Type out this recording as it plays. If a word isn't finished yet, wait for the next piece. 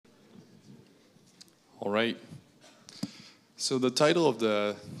All right. So the title of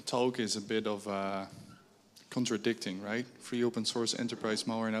the talk is a bit of contradicting, right? Free open source enterprise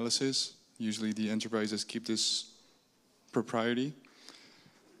malware analysis. Usually the enterprises keep this propriety.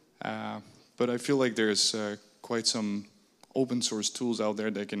 But I feel like there's quite some open source tools out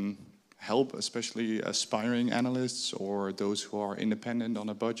there that can help, especially aspiring analysts or those who are independent on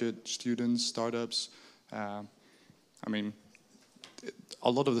a budget, students, startups. I mean,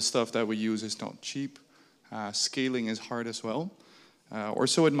 a lot of the stuff that we use is not cheap. Scaling is hard as well, or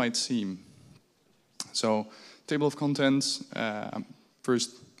so it might seem. So, table of contents,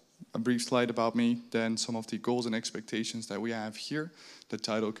 first a brief slide about me, then some of the goals and expectations that we have here. The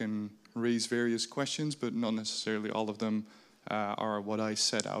title can raise various questions, but not necessarily all of them are what I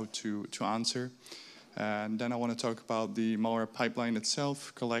set out to answer. And then I want to talk about the malware pipeline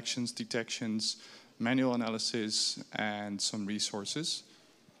itself, collections, detections, manual analysis, and some resources,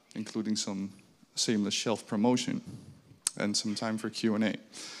 including some shameless shelf promotion, and some time for Q&A.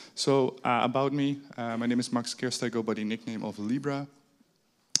 So about me, my name is Max Kersten. I go by the nickname of Libra.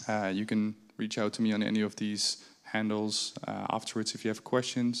 You can reach out to me on any of these handles afterwards if you have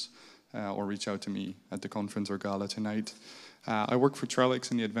questions, or reach out to me at the conference or gala tonight. I work for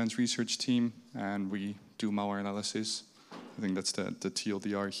Trellix in the advanced research team, and we do malware analysis. I think that's the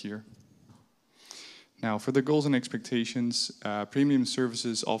TLDR here. Now, for the goals and expectations, premium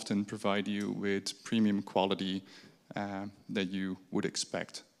services often provide you with premium quality that you would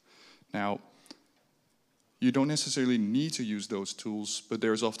expect. Now, you don't necessarily need to use those tools, but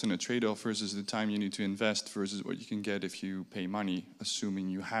there's often a trade-off versus the time you need to invest versus what you can get if you pay money, assuming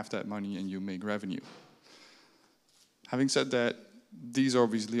you have that money and you make revenue. Having said that, these are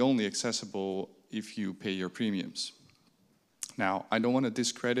obviously only accessible if you pay your premiums. Now, I don't want to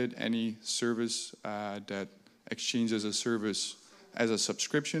discredit any service that exchanges a service as a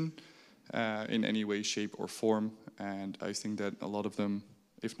subscription in any way, shape, or form, and I think that a lot of them,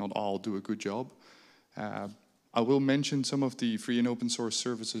 if not all, do a good job. I will mention some of the free and open source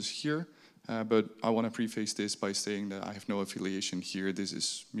services here, but I want to preface this by saying that I have no affiliation here. This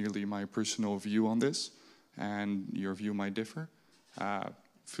is merely my personal view on this, and your view might differ.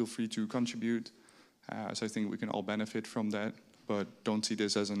 Feel free to contribute, as I think we can all benefit from that, but don't see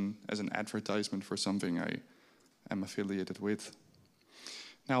this as an advertisement for something I am affiliated with.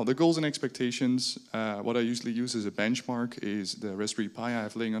 Now, the goals and expectations, what I usually use as a benchmark is the Raspberry Pi I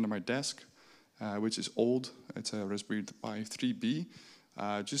have laying under my desk, which is old. It's a Raspberry Pi 3B.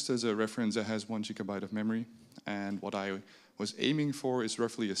 Just as a reference, it has 1 GB of memory, and what I was aiming for is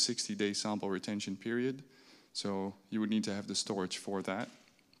roughly a 60-day sample retention period, so you would need to have the storage for that.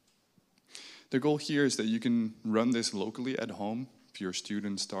 The goal here is that you can run this locally at home. If you're a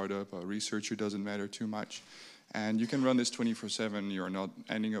student, startup, a researcher, doesn't matter too much. And you can run this 24/7. You're not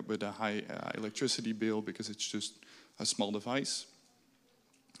ending up with a high electricity bill because it's just a small device.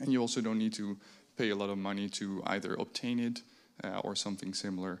 And you also don't need to pay a lot of money to either obtain it or something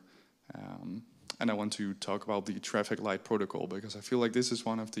similar. And I want to talk about the traffic light protocol because I feel like this is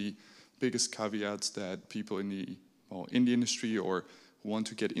one of the biggest caveats that people in the industry or want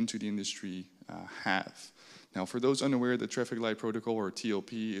to get into the industry have. Now, for those unaware, the traffic light protocol, or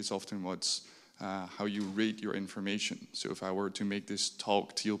TLP, is often what's how you rate your information. So if I were to make this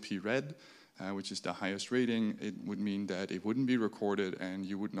talk TLP red, which is the highest rating, it would mean that it wouldn't be recorded and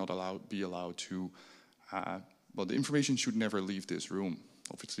you would not be allowed to, well, the information should never leave this room.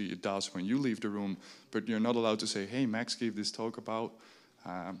 Obviously it does when you leave the room, but you're not allowed to say, hey, Max gave this talk about,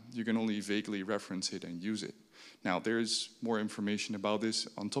 you can only vaguely reference it and use it. Now, there's more information about this.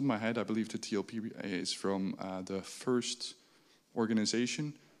 On top of my head, I believe the TLP is from the first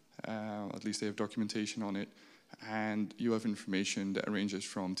organization. At least they have documentation on it. And you have information that ranges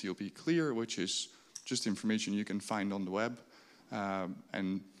from TLP clear, which is just information you can find on the web,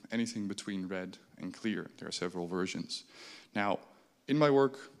 and anything between red and clear. There are several versions. Now, in my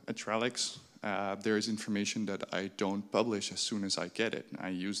work at Trellix, there is information that I don't publish as soon as I get it. I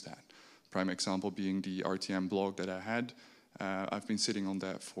use that. Prime example being the RTM blog that I had. I've been sitting on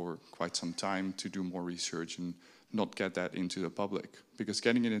that for quite some time to do more research and not get that into the public. Because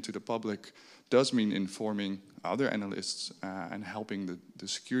getting it into the public does mean informing other analysts and helping the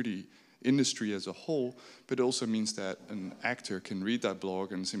security industry as a whole, but it also means that an actor can read that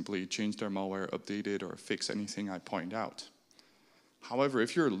blog and simply change their malware, update it, or fix anything I point out. However,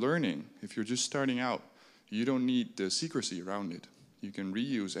 if you're learning, if you're just starting out, you don't need the secrecy around it. You can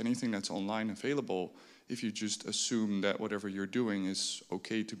reuse anything that's online available if you just assume that whatever you're doing is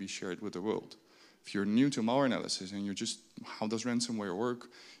okay to be shared with the world. If you're new to malware analysis and you're just, how does ransomware work?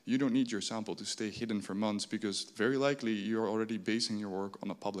 You don't need your sample to stay hidden for months because very likely you're already basing your work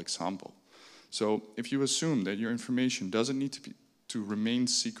on a public sample. So if you assume that your information doesn't need to remain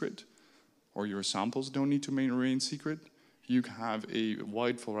secret, or your samples don't need to remain secret, you have a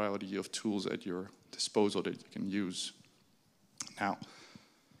wide variety of tools at your disposal that you can use. Now,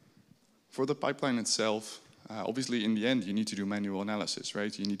 for the pipeline itself, obviously in the end you need to do manual analysis,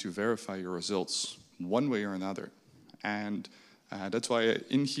 right? You need to verify your results one way or another. And that's why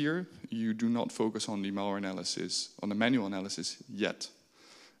in here you do not focus on the malware analysis, on the manual analysis yet.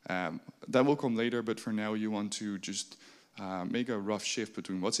 That will come later, but for now you want to just make a rough shift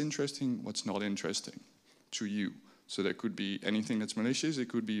between what's interesting, what's not interesting to you. So that could be anything that's malicious, it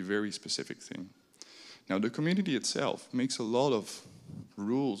could be a very specific thing. Now the community itself makes a lot of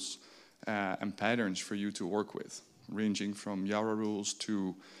rules and patterns for you to work with, ranging from Yara rules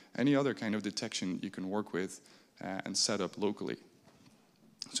to any other kind of detection you can work with and set up locally.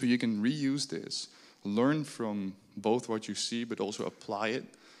 So you can reuse this, learn from both what you see, but also apply it,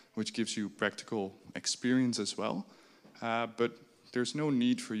 which gives you practical experience as well. But there's no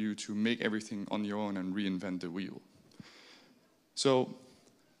need for you to make everything on your own and reinvent the wheel. So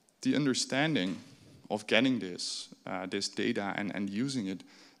the understanding of getting this data and using it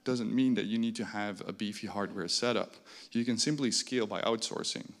doesn't mean that you need to have a beefy hardware setup. You can simply scale by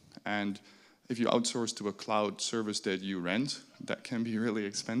outsourcing. And if you outsource to a cloud service that you rent, that can be really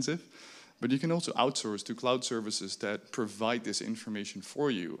expensive. But you can also outsource to cloud services that provide this information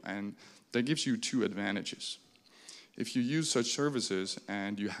for you, and that gives you two advantages. If you use such services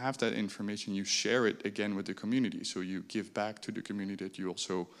and you have that information, you share it again with the community. So you give back to the community that you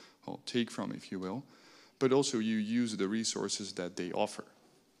also take from, if you will. But also you use the resources that they offer.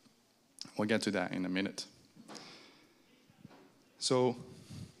 We'll get to that in a minute. So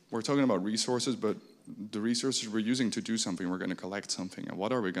we're talking about resources, but the resources we're using to do something, we're going to collect something. And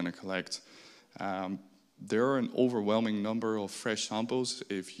what are we going to collect? There are an overwhelming number of fresh samples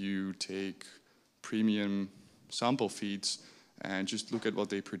if you take premium sample feeds and just look at what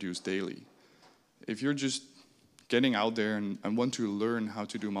they produce daily. If you're just getting out there and want to learn how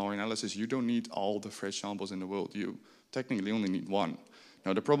to do malware analysis, you don't need all the fresh samples in the world. You technically only need one.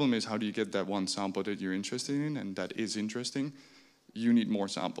 Now the problem is, how do you get that one sample that you're interested in and that is interesting? You need more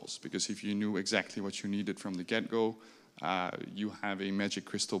samples, because if you knew exactly what you needed from the get-go, you have a magic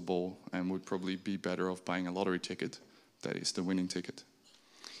crystal ball and would probably be better off buying a lottery ticket. That is the winning ticket.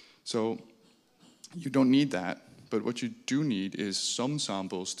 So you don't need that, but what you do need is some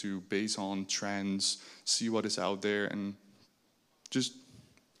samples to base on trends, see what is out there, and just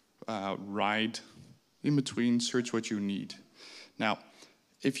ride in between, search what you need. Now,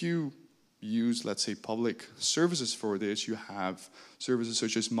 if you use, let's say, public services for this, you have services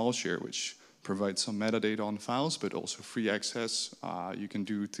such as malware, which provides some metadata on files, but also free access. You can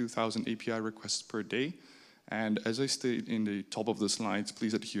do 2,000 API requests per day. And as I stated in the top of the slides,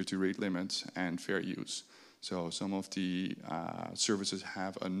 please adhere to rate limits and fair use. So some of the services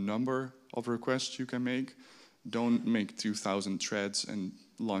have a number of requests you can make. Don't make 2,000 threads and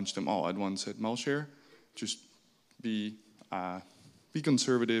launch them all at once at malware. Just be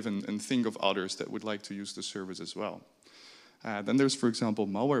conservative and think of others that would like to use the service as well. Then there's, for example,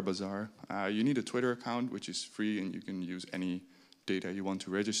 Malware Bazaar. You need a Twitter account, which is free, and you can use any data you want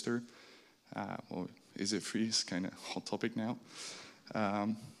to register. Well, is it free? It's kind of a hot topic now.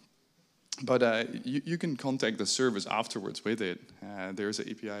 But you can contact the service afterwards with it. There's an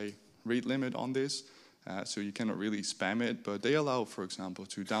API rate limit on this, so you cannot really spam it, but they allow, for example,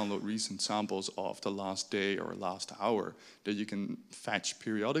 to download recent samples of the last day or last hour that you can fetch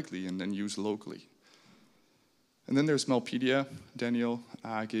periodically and then use locally. And then there's Malpedia. Daniel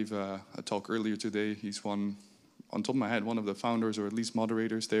gave a talk earlier today. He's on top of my head, one of the founders or at least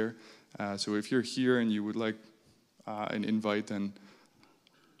moderators there. So if you're here and you would like an invite, then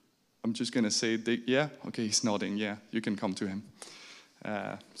I'm just going to say, yeah, okay, he's nodding, yeah, you can come to him.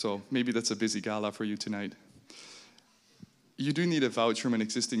 So maybe that's a busy gala for you tonight. You do need a vouch from an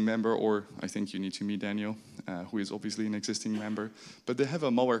existing member, or I think you need to meet Daniel, who is obviously an existing member. But they have a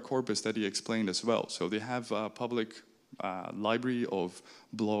malware corpus that he explained as well. So they have a public library of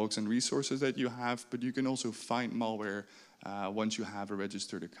blogs and resources that you have, but you can also find malware once you have a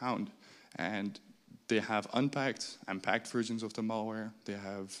registered account. And they have unpacked and packed versions of the malware. They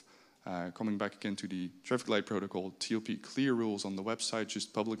have, coming back again to the traffic light protocol, TLP clear rules on the website,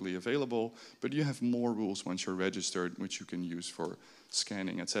 just publicly available, but you have more rules once you're registered, which you can use for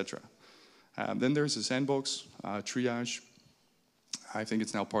scanning, etc. Then there's a sandbox, triage. I think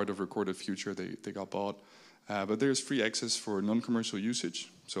it's now part of Recorded Future, they got bought. But there's free access for non-commercial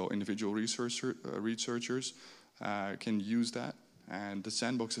usage, so individual researchers can use that. And the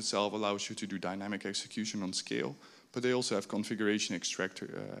sandbox itself allows you to do dynamic execution on scale, but they also have configuration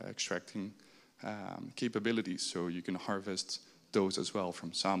extracting capabilities, so you can harvest those as well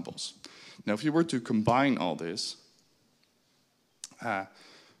from samples. Now, if you were to combine all this,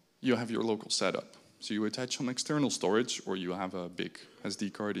 you have your local setup. So you attach some external storage, or you have a big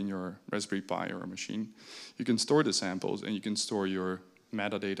SD card in your Raspberry Pi or a machine. You can store the samples, and you can store your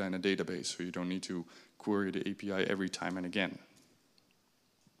metadata in a database, so you don't need to query the API every time and again.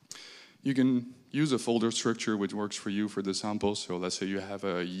 You can use a folder structure which works for you for the samples. So let's say you have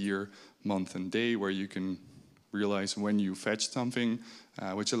a year, month, and day where you can realize when you fetched something,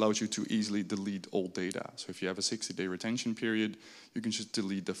 which allows you to easily delete old data. So if you have a 60-day retention period, you can just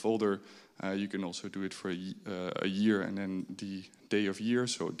delete the folder. You can also do it for a year and then the day of year,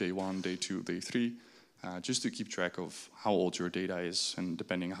 so day 1, day 2, day 3, just to keep track of how old your data is and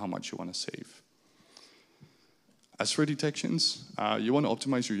depending on how much you want to save. As for detections, you want to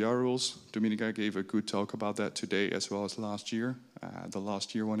optimize your URLs. Dominika gave a good talk about that today as well as last year. The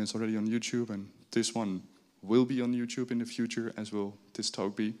last year one is already on YouTube, and this one will be on YouTube in the future, as will this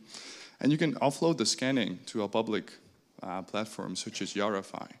talk be. And you can offload the scanning to a public platform such as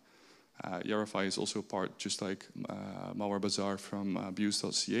Yarify. Yarify is also part, just like Malware Bazaar from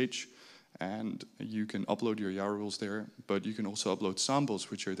abuse.ch, and you can upload your YAR rules there, but you can also upload samples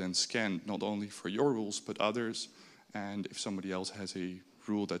which are then scanned not only for your rules but others, and if somebody else has a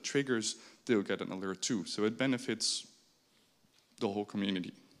rule that triggers, they'll get an alert too. So it benefits the whole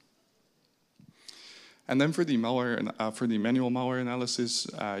community. And then for the malware and for the manual malware analysis,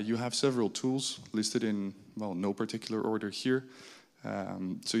 you have several tools listed in, well, no particular order here.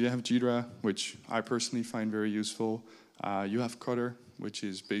 So you have Jira, which I personally find very useful. You have Cutter, which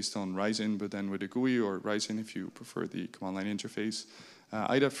is based on Ryzen, but then with a GUI, or Ryzen if you prefer the command line interface.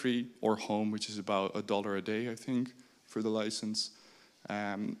 IDA Free or Home, which is about $1 a day, I think, for the license.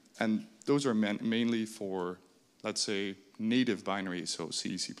 And those are mainly for, let's say, native binaries, so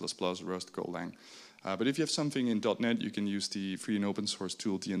C, C++, Rust, Golang. But if you have something in .NET, you can use the free and open source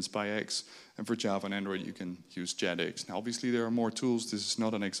tool DNSpyX, and for Java and Android, you can use JetX. Now, obviously, there are more tools. This is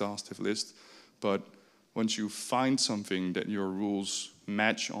not an exhaustive list, but once you find something that your rules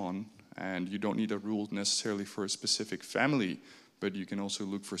match on, and you don't need a rule necessarily for a specific family, but you can also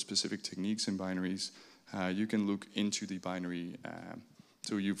look for specific techniques in binaries, you can look into the binary.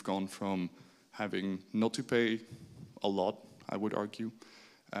 So you've gone from having not to pay a lot, I would argue,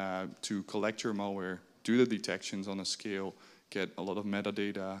 to collect your malware, do the detections on a scale, get a lot of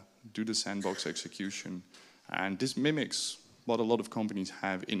metadata, do the sandbox execution. And this mimics what a lot of companies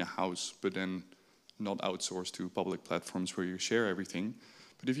have in-house, but then not outsourced to public platforms where you share everything.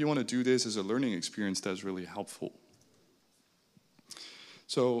 But if you want to do this as a learning experience, that's really helpful.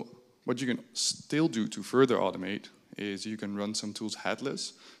 So what you can still do to further automate is you can run some tools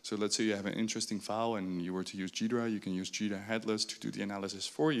headless. So let's say you have an interesting file and you were to use Jira, you can use Jira headless to do the analysis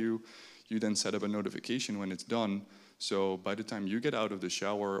for you. You then set up a notification when it's done. So by the time you get out of the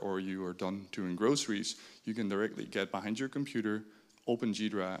shower or you are done doing groceries, you can directly get behind your computer, open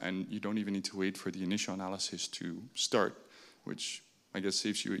Jira, and you don't even need to wait for the initial analysis to start, which I guess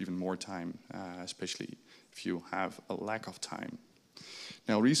saves you even more time, especially if you have a lack of time.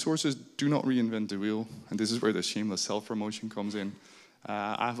 Now, resources do not reinvent the wheel, and this is where the shameless self-promotion comes in.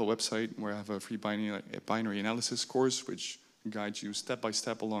 I have a website where I have a free binary analysis course, which guides you step by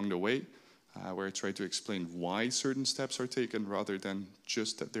step along the way, where I try to explain why certain steps are taken rather than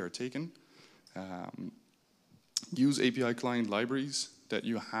just that they are taken. Use API client libraries that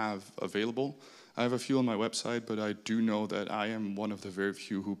you have available. I have a few on my website, but I do know that I am one of the very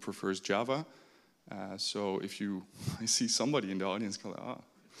few who prefers Java. So if I see somebody in the audience go,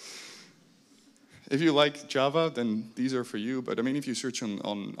 if you like Java, then these are for you. But I mean, if you search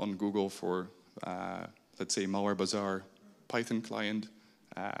on Google for, let's say, Malware Bazaar Python client,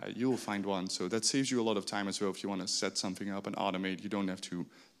 you will find one. So that saves you a lot of time as well if you want to set something up and automate. You don't have to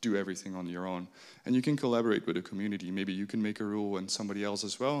do everything on your own. And you can collaborate with the community. Maybe you can make a rule and somebody else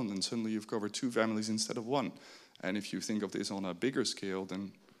as well, and then suddenly you've covered 2 families instead of 1. And if you think of this on a bigger scale,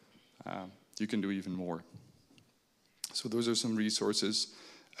 then you can do even more. So those are some resources.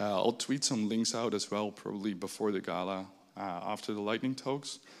 I'll tweet some links out as well, probably before the gala, after the lightning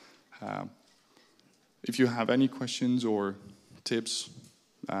talks. If you have any questions or tips,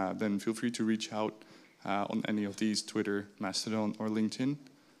 then feel free to reach out on any of these, Twitter, Mastodon, or LinkedIn.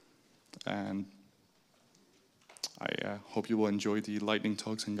 And I hope you will enjoy the lightning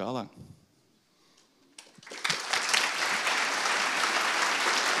talks and gala.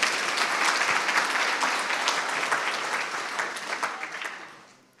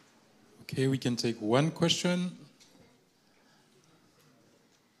 Okay, we can take one question.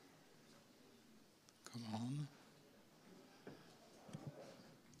 Come on.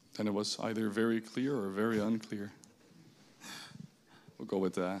 And it was either very clear or very unclear. We'll go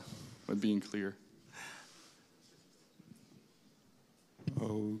with being clear.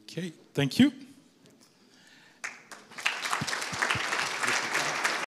 Okay, thank you.